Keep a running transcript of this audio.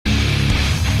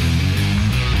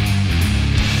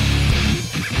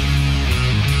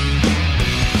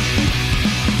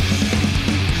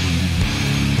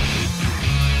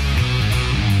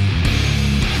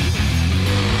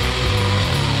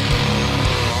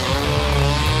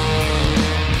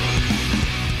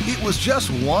was just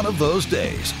one of those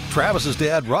days. Travis's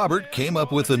dad, Robert, came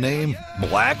up with the name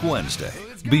Black Wednesday.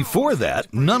 Before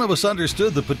that, none of us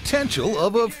understood the potential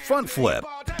of a front flip.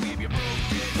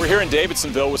 We're here in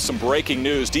Davidsonville with some breaking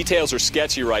news. Details are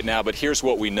sketchy right now, but here's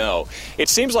what we know. It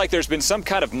seems like there's been some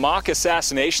kind of mock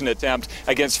assassination attempt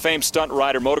against famed stunt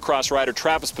rider, motocross rider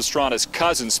Travis Pastrana's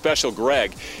cousin, Special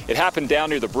Greg. It happened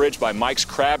down near the bridge by Mike's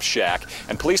Crab Shack,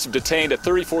 and police have detained a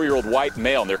 34-year-old white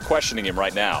male, and they're questioning him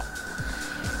right now.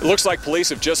 It looks like police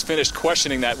have just finished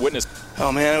questioning that witness.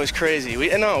 Oh man, it was crazy. We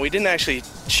didn't actually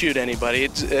shoot anybody.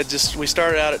 We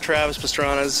started out at Travis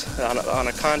Pastrana's on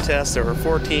a contest. There were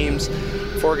 4 teams,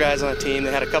 4 guys on a team.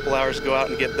 They had a couple hours to go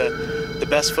out and get the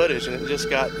best footage, and it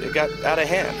got out of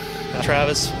hand.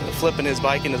 Travis flipping his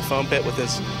bike into the foam pit with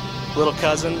his little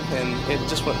cousin, and it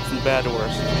just went from bad to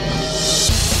worse.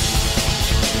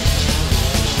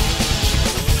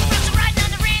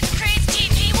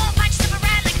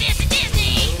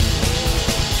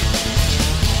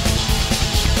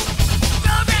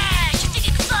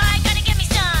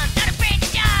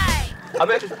 I'm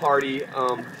at this party,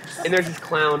 and there's this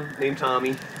clown named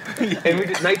Tommy, and we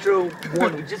did Nitro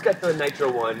 1. We just got done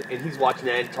Nitro 1, and he's watching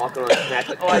that and talking on his Snap,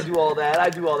 like, oh, I do all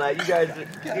that. You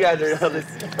guys are all this.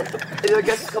 And I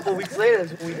guess a couple weeks later,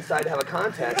 we decided to have a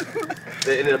contest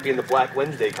that ended up being the Black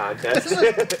Wednesday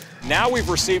contest. Now we've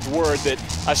received word that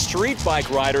a street bike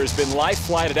rider has been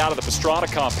life-flighted out of the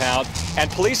Pastrana compound, and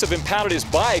police have impounded his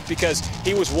bike because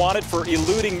he was wanted for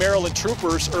eluding Maryland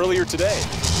troopers earlier today.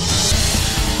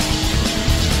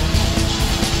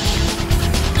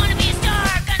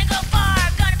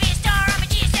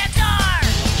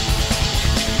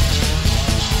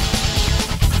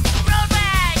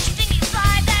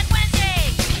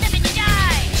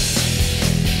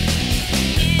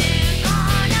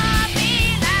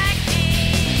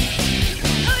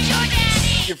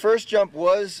 First jump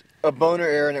was a boner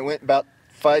air, and it went about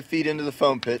 5 feet into the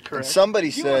foam pit. Correct. And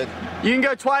somebody said, "You can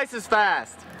go twice as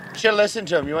fast." You should have listened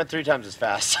to him. You went 3 times as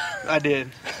fast. I did.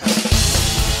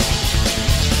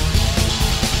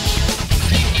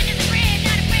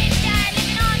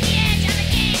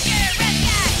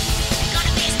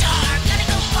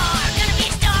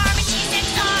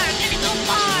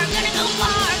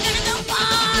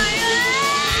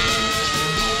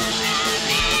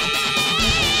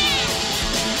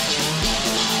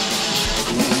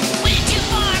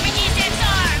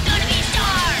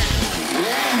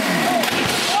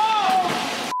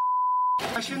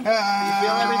 You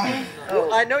feel everything?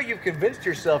 Well, I know you've convinced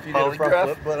yourself you did a front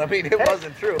flip, but I mean, it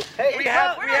wasn't true. Hey,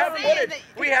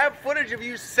 we have footage of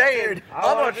you saying,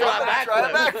 I'm going to try a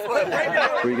backflip.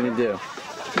 What are you going to do?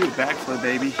 Do a backflip,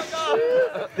 baby.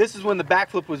 This is when the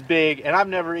backflip was big, and I've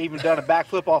never even done a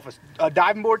backflip off a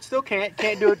diving board. Still can't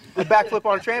do a backflip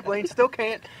on a trampoline. Still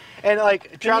can't. And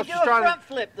like, Can you do a front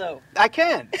flip though? I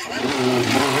can.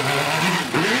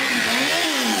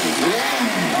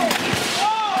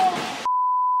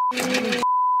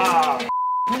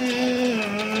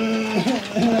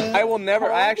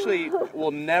 I actually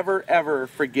will never ever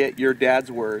forget your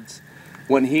dad's words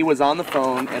when he was on the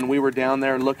phone and we were down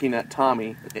there looking at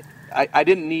Tommy. I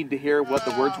didn't need to hear what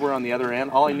the words were on the other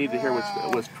end. All I needed to hear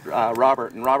was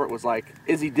Robert, and Robert was like,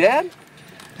 "Is he dead?"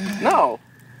 No.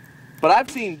 But I've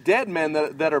seen dead men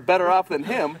that are better off than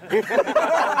him.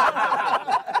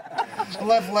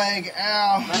 Left leg,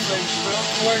 ow.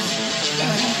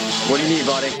 What do you need,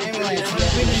 buddy?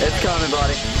 It's coming,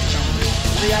 buddy.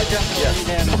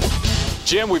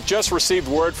 Jim, we've just received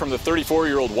word from the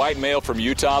 34-year-old white male from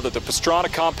Utah that the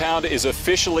Pastrana compound is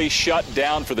officially shut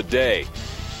down for the day.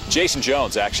 Jason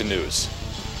Jones, Action News.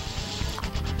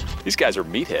 These guys are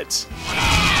meatheads.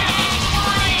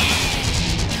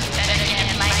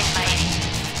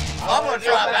 I'm going to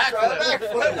try a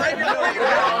backflip.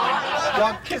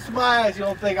 Don't kiss my ass. You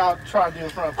don't think I'll try to do a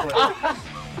front flip.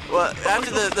 Well,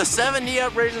 after the 7 knee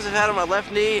operations I've had on my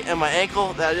left knee and my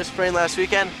ankle that I just sprained last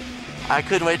weekend, I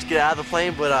couldn't wait to get out of the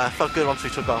plane, but I felt good once we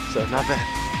took off, so not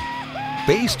bad.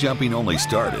 Base jumping only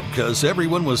started because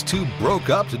everyone was too broke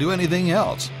up to do anything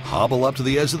else. Hobble up to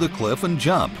the edge of the cliff and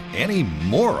jump. Any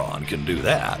moron can do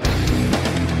that.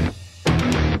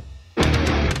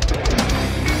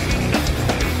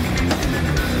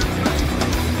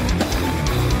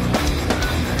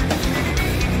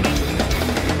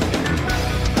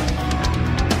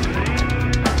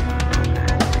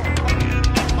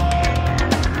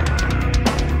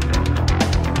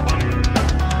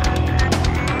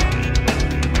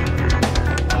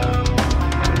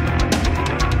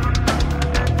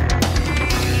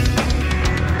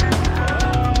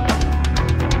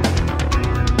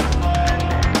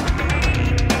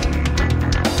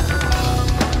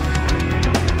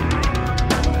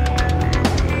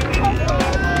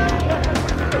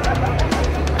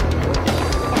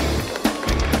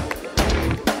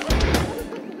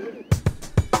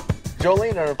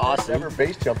 Jolene, our first ever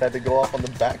base jump, had to go off on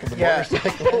the back of the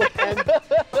motorcycle.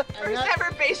 First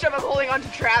ever base jump, I'm holding on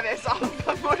to Travis off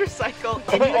a motorcycle.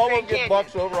 And all of them get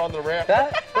bucks over on the ramp.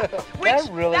 That bike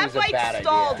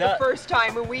stalled the first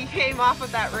time when we came off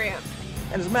of that ramp.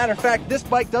 And as a matter of fact, this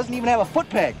bike doesn't even have a foot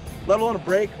peg, let alone a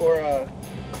brake or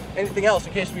anything else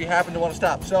in case we happen to want to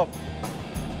stop. So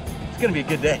it's gonna be a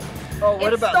good day. Oh,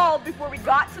 what about? It stalled before we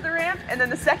got to the ramp, and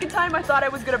then the second time I thought I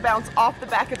was gonna bounce off the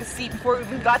back of the seat before we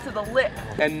even got to the lip.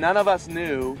 And none of us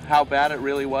knew how bad it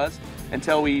really was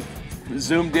until we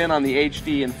zoomed in on the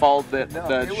HD and followed the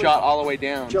shot all the way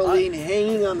down. Jolene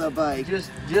hanging on the bike. Just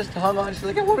hung on. She's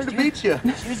like, I wanted to beat you.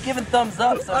 She was giving thumbs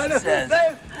up, so she says.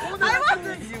 I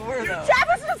wasn't. You were though.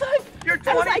 Travis was like, you're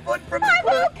 20 foot from the I'm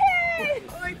okay.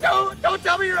 Like, don't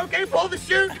tell me you're okay. Pull the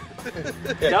chute.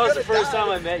 That was the first time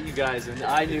I met you guys, and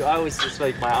I was just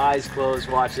like my eyes closed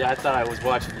watching. I thought I was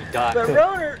watching you die. But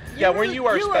Roner, were you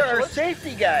our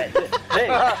safety guy. Hey,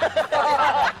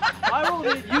 I will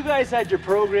admit, you guys had your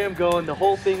program going. The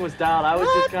whole thing was dialed. I was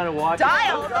just kind of watching.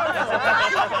 Dialed? Is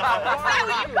that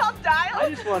what you call dialed? I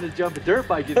just wanted to jump a dirt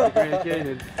bike into the Grand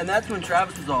Canyon. And that's when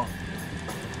Travis was on.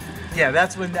 Yeah,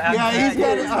 that's when. He's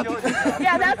got it.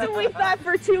 Yeah, that's when we thought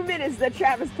for 2 minutes that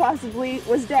Travis possibly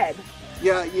was dead.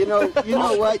 Yeah, you know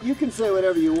what? You can say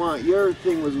whatever you want. Your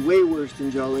thing was way worse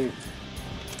than Jolene.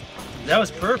 That was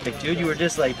perfect, dude. You were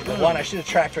just like, one, I should have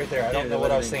tracked right there. I don't know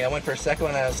what I was thinking. I went for a second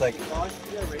one and I was like,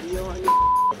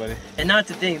 and not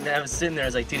to think that I was sitting there, I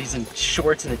was like, dude, he's in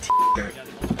shorts and a t-shirt.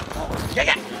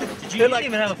 Did you didn't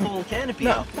even have a full canopy?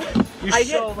 No.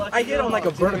 I hit on like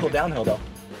a vertical downhill though.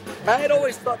 I had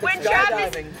always thought that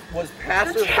skydiving was pass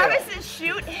or fail. Travis's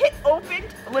chute hit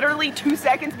opened literally 2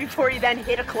 seconds before he then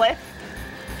hit a cliff.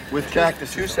 With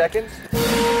cactus. 2 seconds?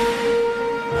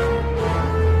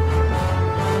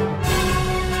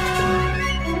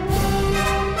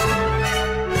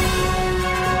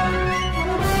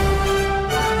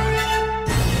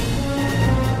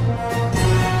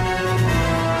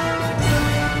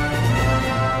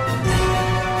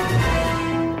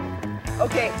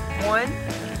 Okay, one.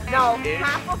 No,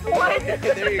 half of one.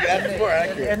 There you go. That's more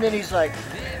accurate. And then he's like,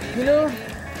 you know,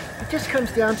 it just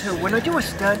comes down to when I do a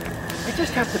stunt, I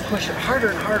just have to push it harder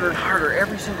and harder and harder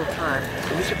every single time.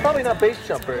 And you should probably not base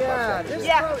jump very much. I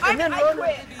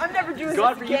quit. I'm never doing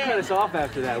Godfrey, this you again. cut us off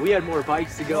after that. We had more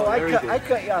bikes to go. Well, I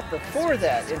cut you off before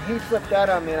that, and he flipped out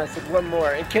on me, and I said, one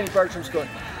more. And Kenny Bartram's going,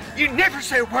 you never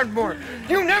say one more.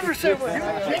 You never say one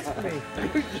more. You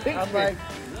jinxed me. I'm like,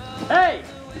 hey,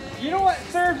 you know what,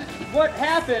 sir? What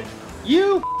happened?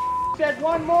 You said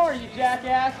one more, you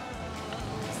jackass.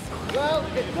 Well,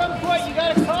 at some point you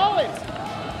gotta call him.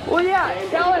 Well, yeah,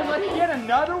 tell him let's get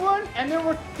another one, and then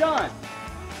we're done.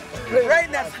 Right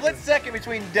in that split second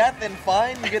between death and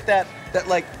fine, you get that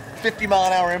like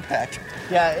 50-mile-an-hour impact.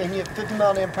 yeah, and you have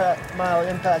 50-mile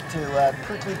impact to a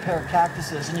prickly pair of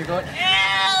cactuses, and you're going,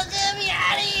 Help, get me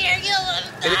out of here, He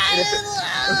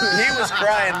was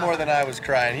crying more than I was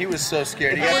crying. He was so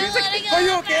scared. He was like, are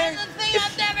you okay?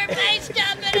 I've never base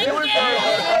jumping again.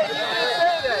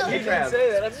 He didn't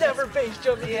say that. I've never base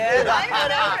jumped again. I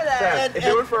remember that. If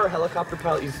it weren't for a helicopter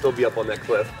pilot, you'd still be up on that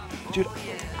cliff. Dude,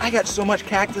 I got so much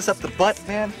cactus up the butt,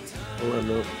 man.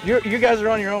 You guys are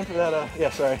on your own for that.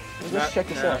 Yeah, sorry. Let's check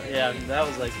this out. Yeah, that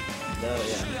was like, yeah.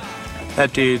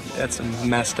 That dude, that's some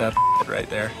messed up right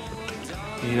there.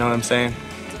 You know what I'm saying?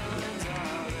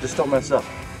 Just don't mess up.